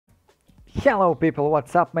Hello people,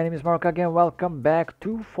 what's up? My name is Marukage and welcome back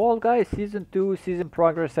to Fall Guys Season 2, season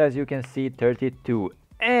progress as you can see 32.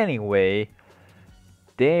 Anyway,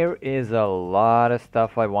 there is a lot of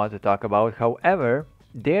stuff I want to talk about. However,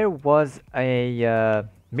 there was a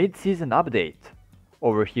mid-season update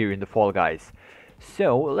over here in the Fall Guys.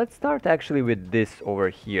 So let's start actually with this over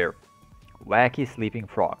here. Wacky Sleeping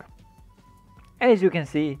Frog. As you can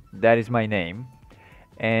see, that is my name.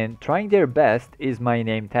 And trying their best is my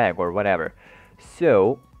name tag or whatever.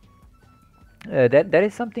 So that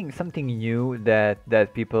is something new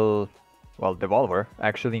that people, well, Devolver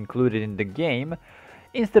actually included in the game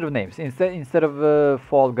instead of names, instead of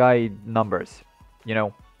Fall Guy numbers, you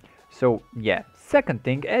know. So yeah. Second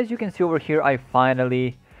thing, as you can see over here, I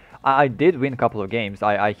did win a couple of games.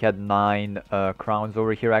 I had 9 crowns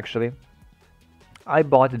over here actually. I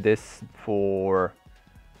bought this for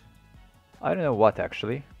I don't know what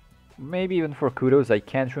actually. Maybe even for kudos, I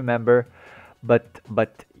can't remember.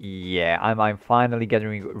 But yeah, I'm finally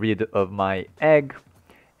getting rid of my egg.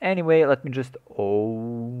 Anyway, let me just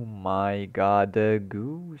oh my god, the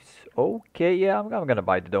goose. Okay, yeah, I'm gonna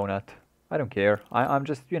buy the donut. I don't care. I'm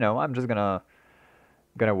just, I'm just gonna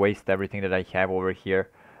waste everything that I have over here.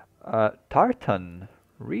 Tartan,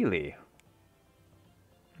 really?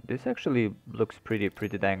 This actually looks pretty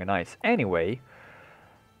dang nice. Anyway,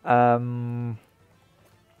 um,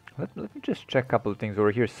 let me just check a couple of things over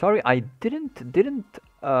here. Sorry, I didn't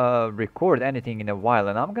record anything in a while,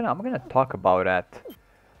 and I'm gonna talk about that.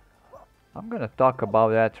 I'm gonna talk about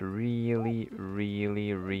that really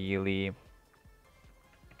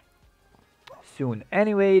soon.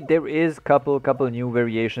 Anyway, there is couple new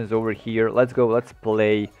variations over here. Let's go. Let's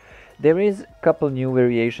play. There is couple new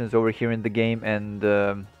variations over here in the game,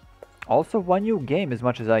 and also one new game. As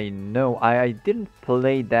much as I know, I didn't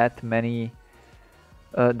play that much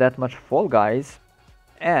Fall Guys,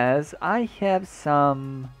 as I have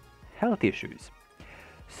some health issues.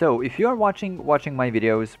 So if you are watching my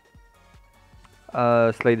videos,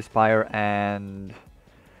 Slay the Spire and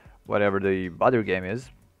whatever the other game is,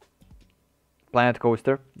 Planet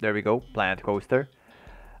Coaster. There we go, Planet Coaster.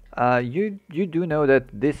 You do know that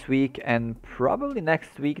this week and probably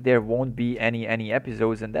next week there won't be any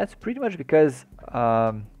episodes, and that's pretty much because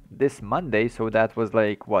this Monday, so that was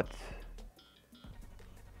like what,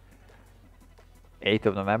 8th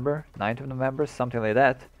of November, 9th of November, something like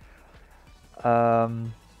that.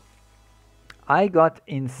 I got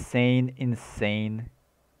insane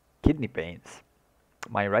kidney pains,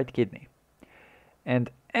 my right kidney. And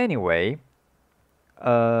anyway,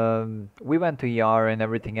 we went to ER and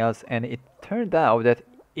everything else, and it turned out that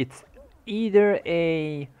it's either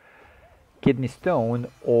a kidney stone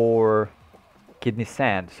or kidney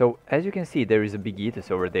sand. So as you can see, there is a big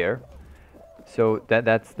itis over there. So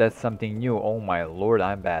that's something new. Oh my lord,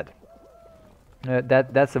 I'm bad.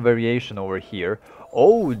 That's a variation over here.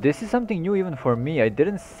 Oh, this is something new even for me. I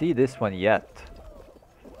didn't see this one yet.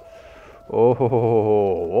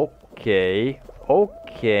 Oh, okay,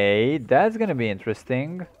 that's gonna be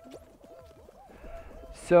interesting.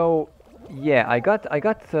 So yeah, I got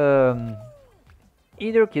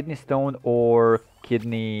either kidney stone or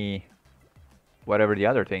kidney whatever the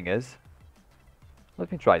other thing is.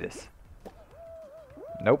 Let me try this.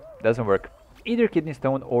 Nope, doesn't work. Either kidney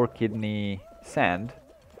stone or kidney sand,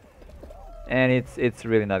 and it's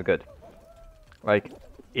really not good. Like,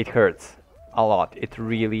 it hurts a lot. It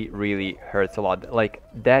really hurts a lot. Like,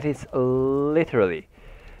 that is literally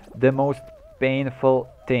the most painful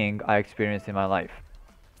thing I experienced in my life.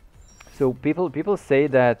 So people say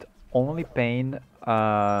that only pain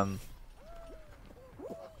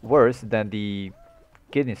worse than the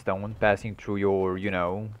kidney stone passing through your,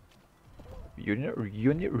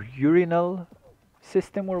 urinal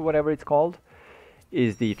system or whatever it's called,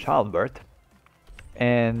 is the childbirth.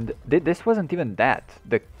 And this wasn't even that.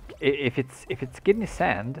 If it's kidney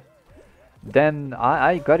sand, then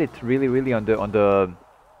I got it really on the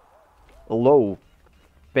low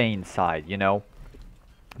pain side,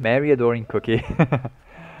 Mary adoring cookie.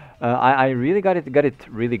 I really got it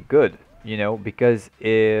really good, because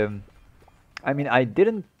I mean, I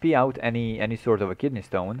didn't pee out any sort of a kidney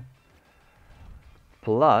stone.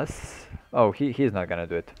 Plus, oh, he's not gonna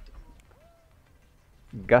do it.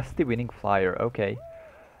 Gusty winning flyer, okay.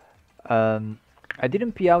 I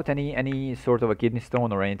didn't pee out any sort of a kidney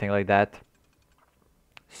stone or anything like that.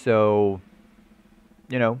 So,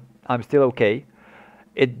 I'm still okay.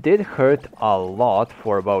 It did hurt a lot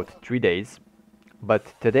for about 3 days,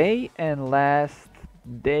 but today and last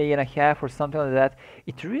day and a half or something like that,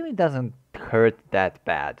 it really doesn't hurt that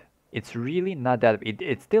bad. It's really not that.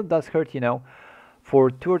 It still does hurt, For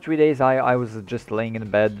 2 or 3 days, I was just laying in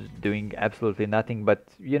bed doing absolutely nothing but,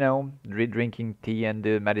 you know, drinking tea and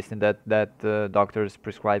the medicine that doctors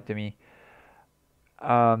prescribed to me.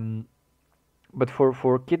 Um, but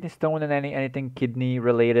for kidney stone and anything kidney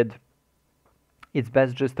related, it's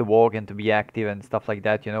best just to walk and to be active and stuff like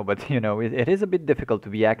that, you know. But you know, it is a bit difficult to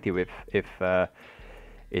be active if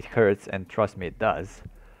it hurts, and trust me, it does.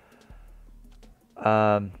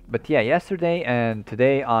 But yeah, yesterday and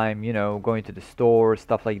today I'm, you know, going to the store,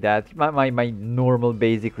 stuff like that. My normal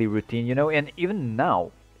basically routine, you know, and even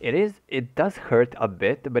now it does hurt a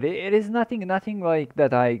bit, but it is nothing like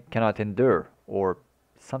that I cannot endure or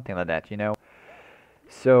something like that, you know.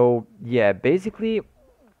 So yeah, basically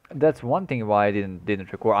that's one thing why I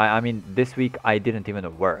didn't record. I mean, this week I didn't even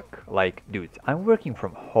work. Like, dudes, I'm working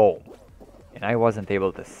from home and I wasn't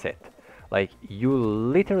able to sit. Like, you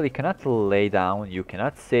literally cannot lay down, you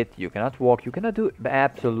cannot sit, you cannot walk, you cannot do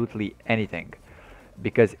absolutely anything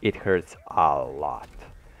because it hurts a lot.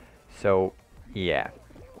 So, yeah.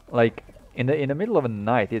 Like in the middle of the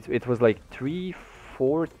night, it was like 3,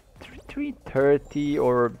 4, 3:30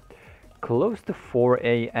 or close to 4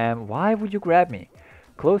 a.m. Why would you grab me?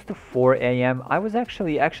 Close to 4 a.m. I was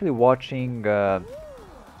actually watching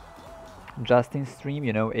Justin's stream,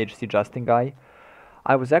 you know, HC Justin guy.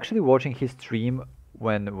 I was actually watching his stream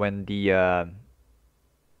when the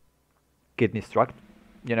kidney struck,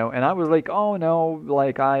 you know, and I was like, oh no,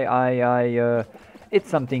 like it's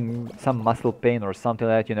some muscle pain or something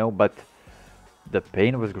like that, you know, but the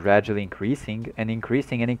pain was gradually increasing and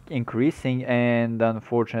increasing and increasing, and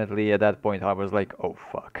unfortunately at that point I was like, oh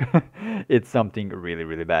fuck, it's something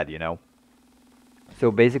really bad, you know. So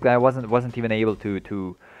basically I wasn't even able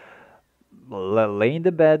to lay in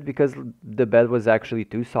the bed because the bed was actually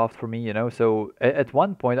too soft for me, you know. So at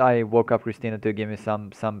one point I woke up Christina to give me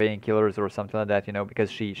some painkillers or something like that, you know,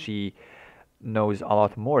 because she knows a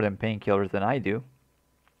lot more than painkillers than I do.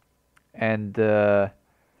 And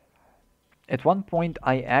at one point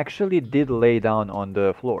I actually did lay down on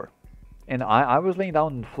the floor. And I was laying down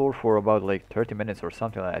on the floor for about like 30 minutes or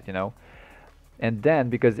something like that, you know. And then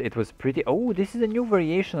because it was pretty, oh, this is a new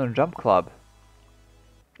variation on Jump Club.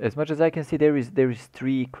 As much as I can see, there is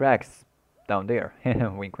 3 cracks down there.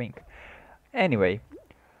 Wink, wink. Anyway,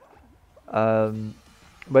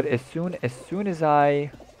 but as soon as I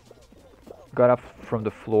got up from the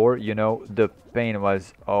floor, you know, the pain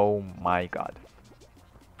was, oh my god.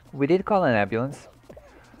 We did call an ambulance.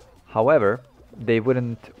 However, they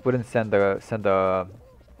wouldn't send a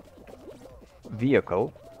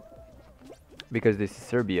vehicle because this is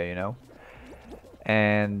Serbia, you know,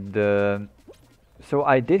 and. So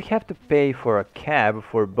I did have to pay for a cab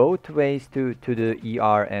for both ways to the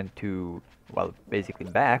ER and to, well, basically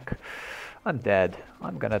back. I'm dead.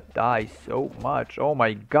 I'm gonna die so much. Oh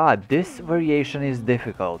my god, this variation is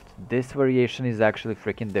difficult. This variation is actually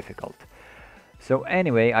freaking difficult. So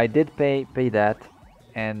anyway, I did pay that,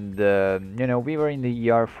 and you know, we were in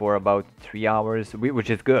the ER for about 3 hours,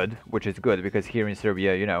 which is good, because here in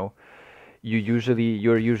Serbia, you know,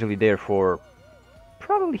 you're usually there for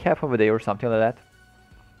probably half of a day or something like that.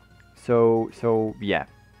 So yeah.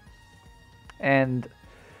 And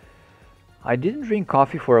I didn't drink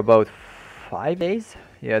coffee for about 5 days.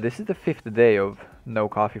 Yeah, this is the 5th day of no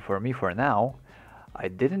coffee for me for now. I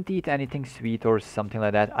didn't eat anything sweet or something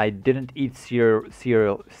like that. I didn't eat cereal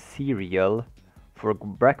for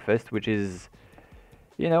breakfast, which is,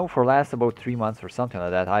 you know, for last about 3 months or something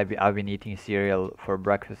like that. I've been eating cereal for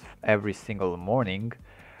breakfast every single morning.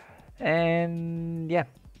 And yeah,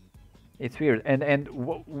 it's weird. And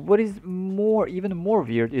what is even more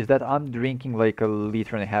weird is that I'm drinking like 1.5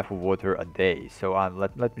 liters of water a day. So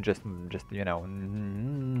let me just you know.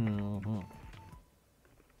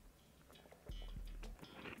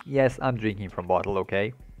 Yes, I'm drinking from bottle,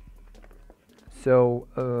 okay? So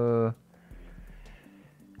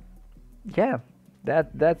yeah,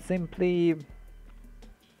 that's simply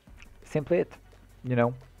it. You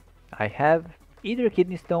know, I have either a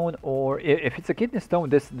kidney stone, or if it's a kidney stone,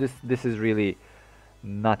 this is really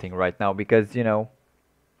nothing right now, because you know,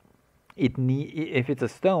 if it's a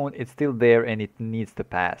stone, it's still there and it needs to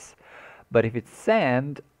pass. But if it's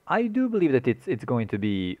sand, I do believe that it's going to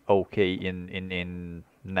be okay in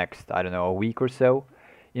next, I don't know, a week or so.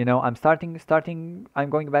 You know, I'm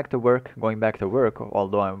going back to work,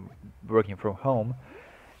 although I'm working from home.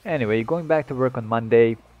 Anyway, going back to work on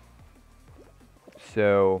Monday.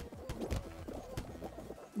 So,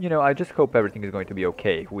 you know, I just hope everything is going to be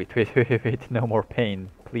okay with no more pain,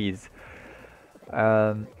 please.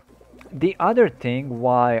 The other thing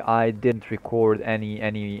why I didn't record any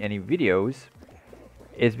videos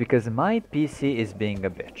is because my PC is being a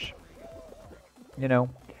bitch. You know,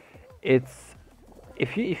 it's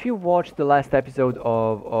if you watch the last episode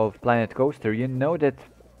of Planet Coaster, you know that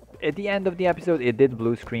at the end of the episode it did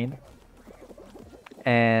blue screen,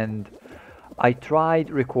 and I tried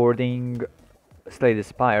recording Slay the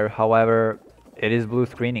Spire. However, it is blue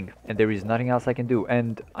screening, and there is nothing else I can do.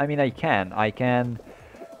 And I mean, I can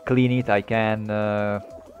clean it, I can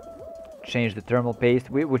change the thermal paste,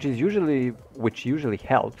 which usually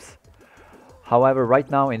helps. However, right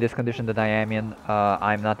now in this condition that I am in,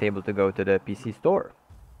 I'm not able to go to the PC store.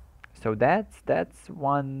 So that's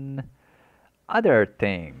one other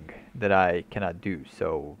thing that I cannot do.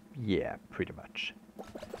 So yeah, pretty much.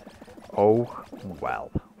 Oh well,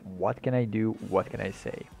 what can I do? What can I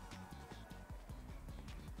say?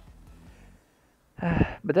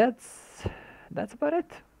 But that's about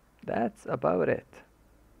it. That's about it.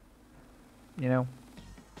 You know,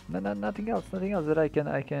 nothing else. Nothing else that I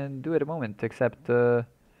can do at the moment except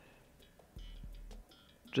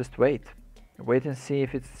just wait and see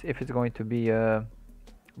if it's going to be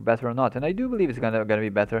better or not. And I do believe it's gonna be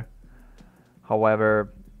better.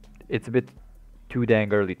 However, it's a bit too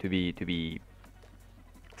dang early to be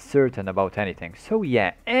certain about anything. So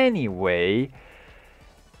yeah. Anyway,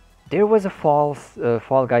 there was a Fall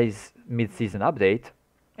Guys mid-season update,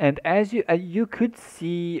 and as you could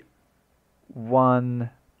see one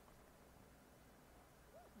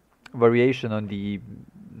variation on the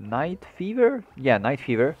Night Fever. Yeah, Night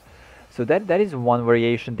Fever. So that is one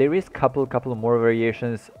variation. There is couple more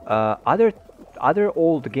variations. Other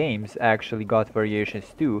old games actually got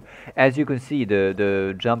variations too. As you can see,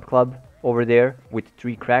 the Jump Club over there with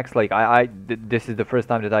 3 cracks. Like this is the first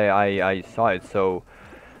time that I saw it. So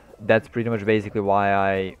that's pretty much basically why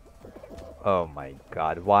I. Oh my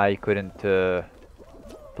God! Why I couldn't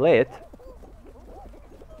play it?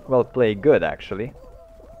 Well, play good actually.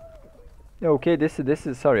 Okay, this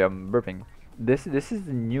is sorry, I'm burping. This is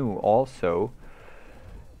new also,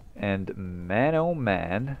 and man oh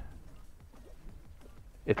man,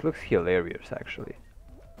 it looks hilarious actually.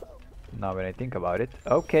 Now when I think about it,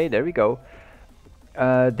 okay, there we go.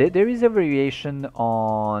 There is a variation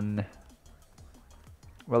on,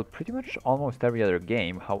 well, pretty much almost every other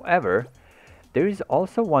game. However, there is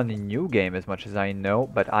also one new game, as much as I know,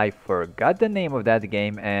 but I forgot the name of that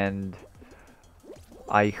game, and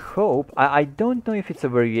I hope I don't know if it's a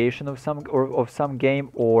variation of some game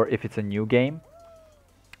or if it's a new game,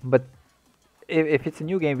 but if it's a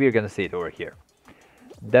new game, we're gonna see it over here.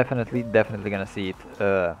 Definitely gonna see it.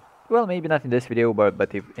 Well, maybe not in this video,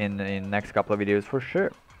 but if in next couple of videos for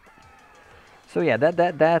sure. So yeah,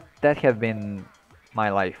 that have been my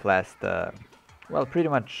life last well, pretty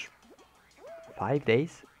much 5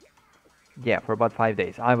 days. Yeah, for about 5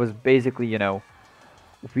 days. I was basically, you know,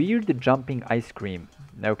 weird jumping ice cream.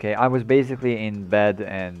 Okay, I was basically in bed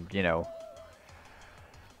and, you know,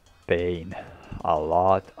 pain. A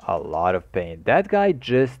lot of pain. That guy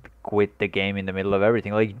just quit the game in the middle of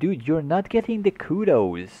everything. Like, dude, you're not getting the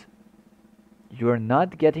kudos. You're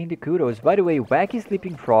not getting the kudos. By the way, Wacky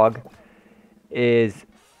Sleeping Frog is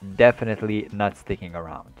definitely not sticking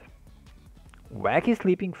around. Wacky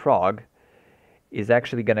Sleeping Frog is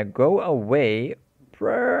actually gonna go away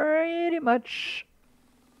pretty much,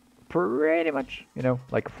 you know,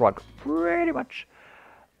 like a frog, pretty much,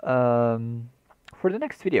 for the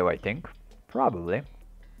next video, I think, probably,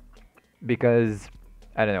 because,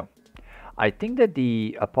 I don't know, I think that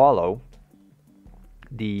the Apollo,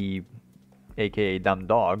 the aka Dumb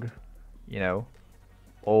Dog, you know,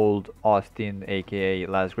 old Austin aka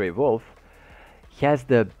Last Grey Wolf, he has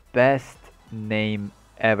the best name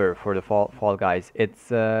ever for the Fall Guys. It's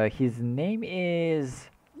his name is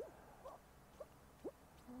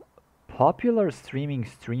Popular Streaming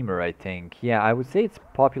Streamer, I think. Yeah, I would say it's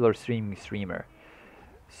Popular Streaming Streamer.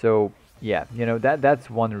 So yeah, you know,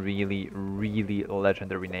 that's one really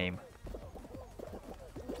legendary name.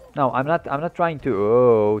 No, I'm not trying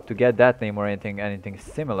to get that name or anything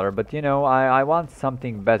similar, but you know, I want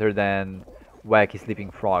something better than Wacky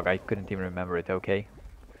Sleeping Frog. I couldn't even remember it, okay?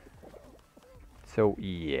 So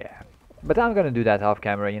yeah. But I'm gonna do that off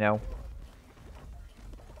camera, you know.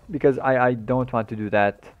 Because I don't want to do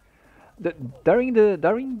that. During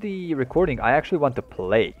the recording, I actually want to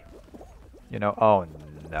play. You know, oh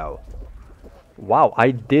no. Wow,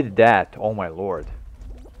 I did that. Oh my lord.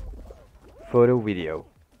 Photo video.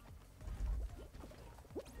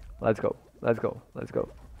 Let's go. Let's go. Let's go.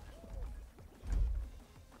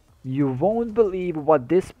 You won't believe what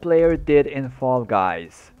this player did in Fall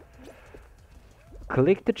Guys.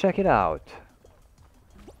 Click to check it out.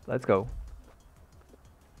 Let's go.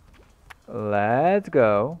 Let's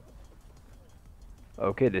go.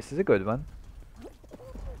 Okay, this is a good one.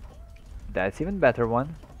 That's even better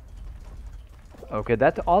one. Okay,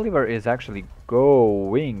 that Oliver is actually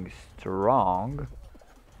going strong.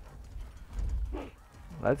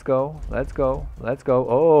 Let's go, let's go, let's go.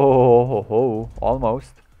 Oh,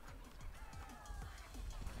 almost.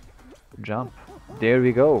 Jump. There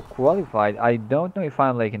we go, qualified. I don't know if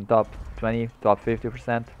I'm like in top 20, top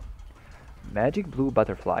 50%. Magic blue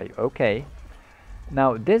butterfly, okay.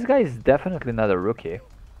 Now, this guy is definitely not a rookie.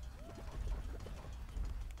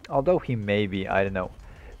 Although he may be, I don't know.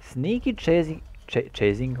 Sneaky chasing,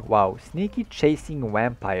 wow, sneaky chasing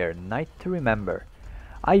vampire, night to remember.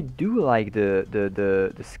 I do like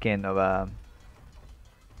the skin of a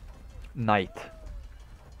knight.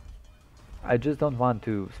 I just don't want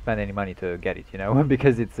to spend any money to get it, you know,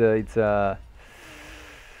 because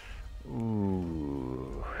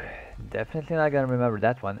ooh, definitely not gonna remember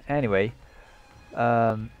that one. Anyway,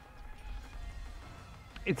 um,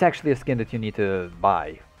 it's actually a skin that you need to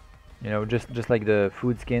buy, you know, just like the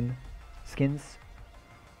food skins.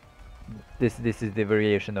 This is the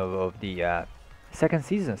variation of the second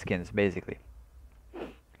season skins, basically.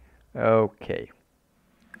 Okay,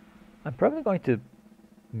 I'm probably going to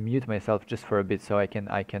mute myself just for a bit so I can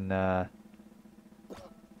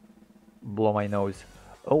blow my nose.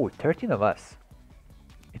 Oh, 13 of us.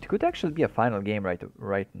 It could actually be a final game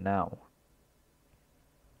right now.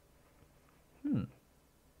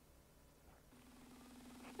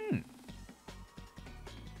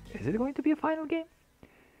 Is it going to be a final game?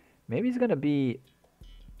 Maybe it's gonna be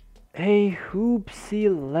a Hoopsie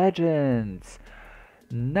Legends.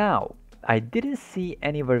 Now, I didn't see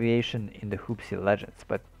any variation in the Hoopsie Legends,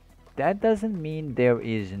 but that doesn't mean there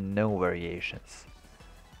is no variations.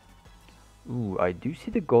 Ooh, I do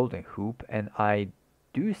see the golden hoop, and I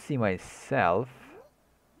do see myself.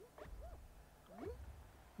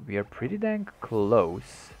 We are pretty dang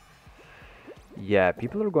close. Yeah,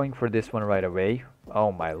 people are going for this one right away.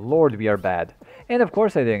 Oh my lord, we are bad. And of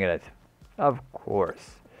course I didn't get it. Of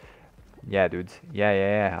course. Yeah, dudes.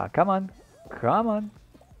 Yeah. Come on. Come on.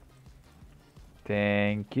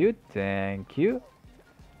 Thank you, thank you.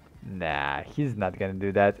 Nah, he's not gonna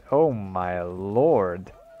do that. Oh my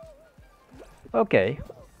lord. Okay.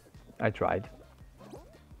 I tried.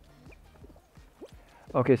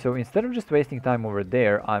 Okay, so instead of just wasting time over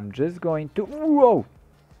there, I'm just going to... Whoa!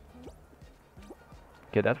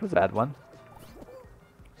 Okay, that was a bad one.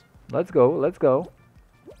 Let's go, let's go.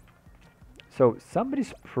 So,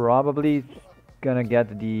 somebody's probably gonna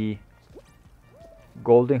get the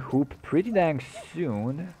golden hoop pretty dang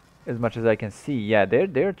soon, as much as I can see. Yeah,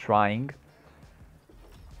 they're trying.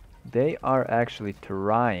 They are actually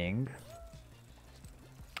trying.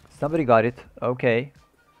 Somebody got it. Okay.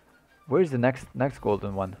 Where's the next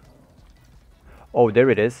golden one? Oh, there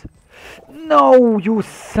it is. No, you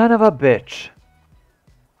son of a bitch.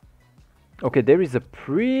 Okay, there is a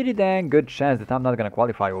pretty dang good chance that I'm not gonna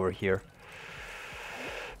qualify over here.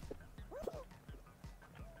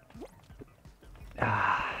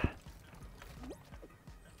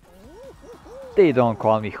 They don't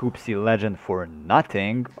call me Hoopsie Legend for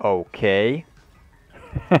nothing, okay.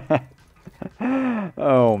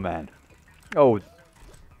 Oh man. Oh,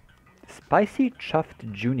 Spicy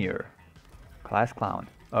Chuffed Jr. Class Clown,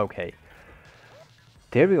 okay.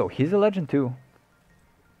 There we go, he's a legend too.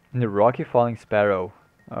 The Rocky Falling Sparrow,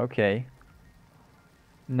 okay.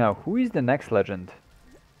 Now, who is the next legend?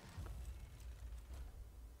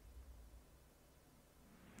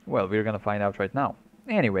 Well, we're gonna find out right now.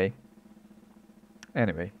 Anyway.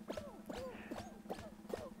 Anyway.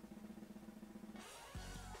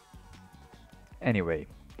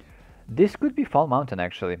 This could be Fall Mountain,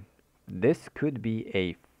 actually. This could be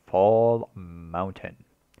a Fall Mountain.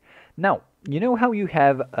 Now, you know how you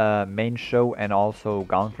have a main show and also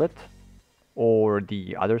Gauntlet? Or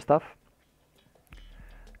the other stuff?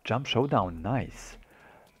 Jump Showdown, nice.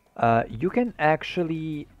 You can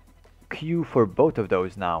actually queue for both of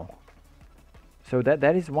those now. So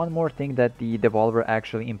that is one more thing that the developer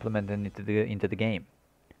actually implemented into the game.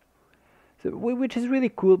 So which is really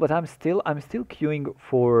cool, but I'm still queuing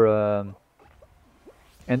for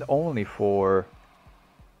and only for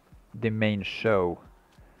the main show.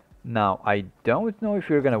 Now, I don't know if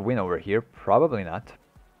you're gonna win over here. Probably not.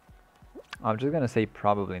 I'm just gonna say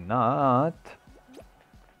probably not.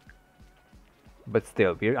 But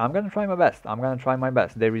still, I'm gonna try my best. I'm gonna try my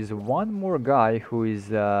best. There is one more guy who is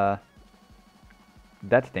that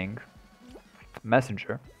thing.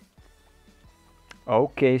 Messenger.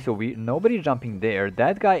 Okay, so nobody jumping there.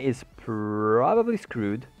 That guy is probably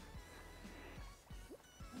screwed.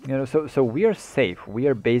 You know, so we are safe. We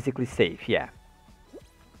are basically safe, yeah.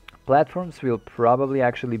 Platforms will probably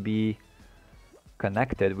actually be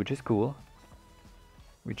connected, which is cool.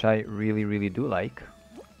 Which I really, really do like.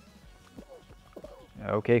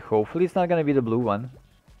 Okay, hopefully it's not gonna be the blue one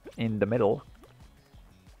in the middle.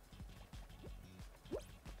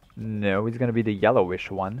 No, it's gonna be the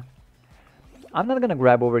yellowish one. I'm not gonna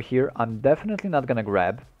grab over here. I'm definitely not gonna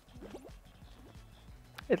grab.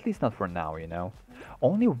 At least not for now, you know.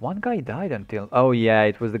 Only one guy died until... Oh yeah,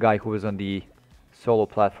 it was the guy who was on the solo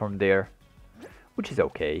platform there. Which is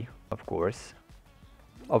okay, of course.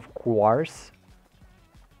 Of course.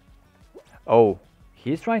 Oh,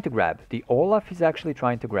 he's trying to grab. The Olaf is actually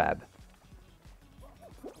trying to grab.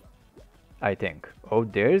 I think. Oh,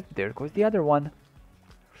 there goes the other one.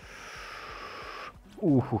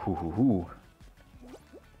 Ooh, hoo, hoo, hoo, hoo.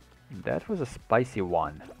 That was a spicy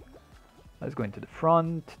one. Let's go into the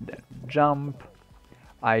front, then jump.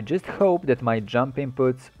 I just hope that my jump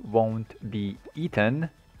inputs won't be eaten.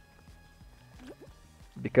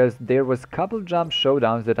 Because there was a couple jump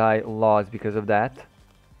showdowns that I lost because of that.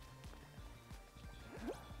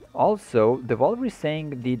 Also, Devolver is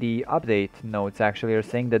saying the update notes actually are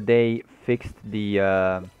saying that they fixed the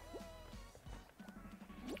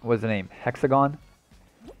what's the name? Hexagon.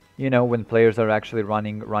 You know, when players are actually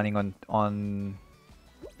running on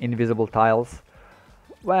invisible tiles.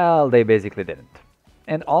 Well, they basically didn't.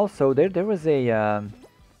 And also there was a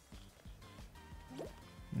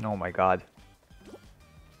oh my god.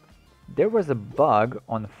 There was a bug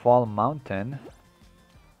on Fall Mountain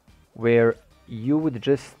where you would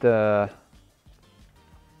just you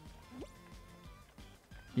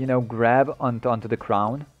know, grab onto the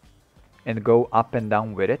crown and go up and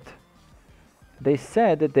down with it. They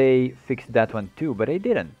said that they fixed that one too, but they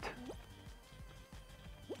didn't.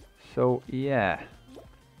 So yeah,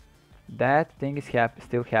 that thing is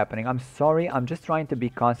still happening. I'm sorry, I'm just trying to be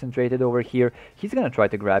concentrated over here. He's gonna try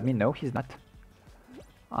to grab me. No, he's not.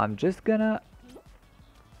 I'm just gonna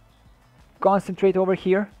concentrate over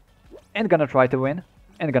here and gonna try to win,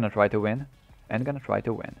 and gonna try to win, and gonna try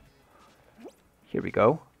to win. Here we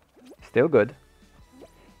go. Still good.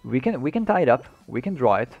 We can tie it up. We can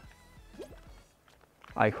draw it.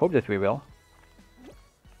 I hope that we will.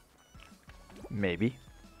 Maybe.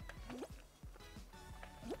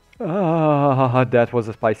 Ah, that was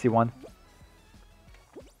a spicy one.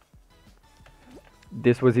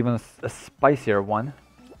 This was even a spicier one.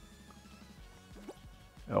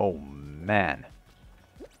 Oh man.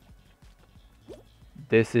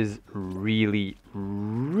 This is really,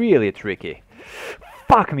 really tricky.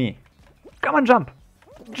 Fuck me! Come on, jump!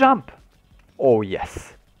 Jump! Oh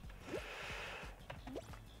yes.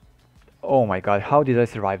 Oh my god, how did I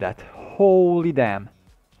survive that? Holy damn.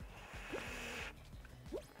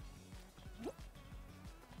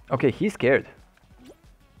 Okay, he's scared.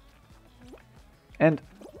 And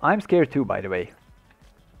I'm scared too, by the way.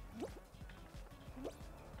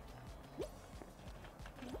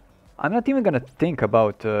 I'm not even gonna think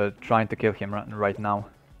about trying to kill him right now.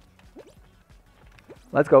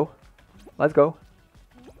 Let's go. Let's go.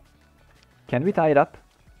 Can we tie it up?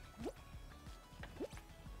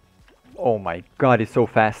 Oh my god, he's so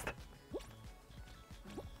fast.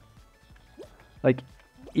 Like,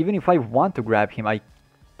 even if I want to grab him, I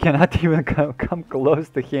cannot even come close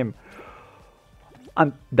to him.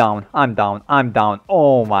 I'm down, I'm down, I'm down.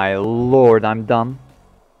 Oh my lord, I'm dumb.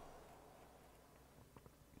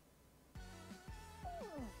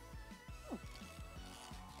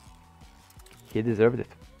 He deserved it.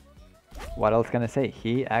 What else can I say?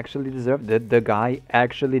 He actually deserved it. The guy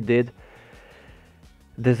actually did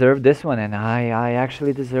deserve this one, and I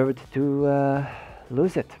actually deserved to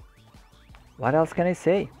lose it. What else can I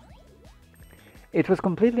say? It was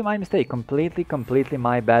completely my mistake. Completely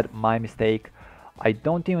my bad, my mistake. I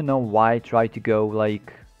don't even know why I tried to go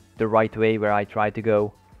like the right way where I tried to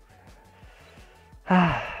go.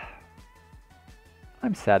 I'm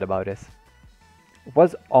sad about this.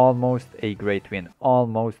 Was almost a great win.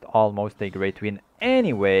 Almost a great win.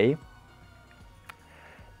 Anyway,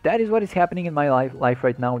 that is what is happening in my life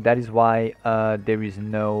right now. That is why there is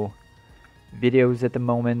no videos at the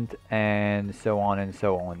moment, and so on and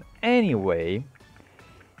so on. Anyway,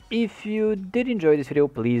 if you did enjoy this video,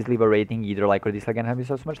 please leave a rating, either like or dislike, and help me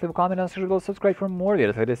so much. Leave a comment and subscribe for more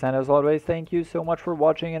videos like this. And as always, thank you so much for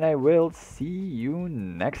watching, and I will see you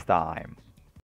next time.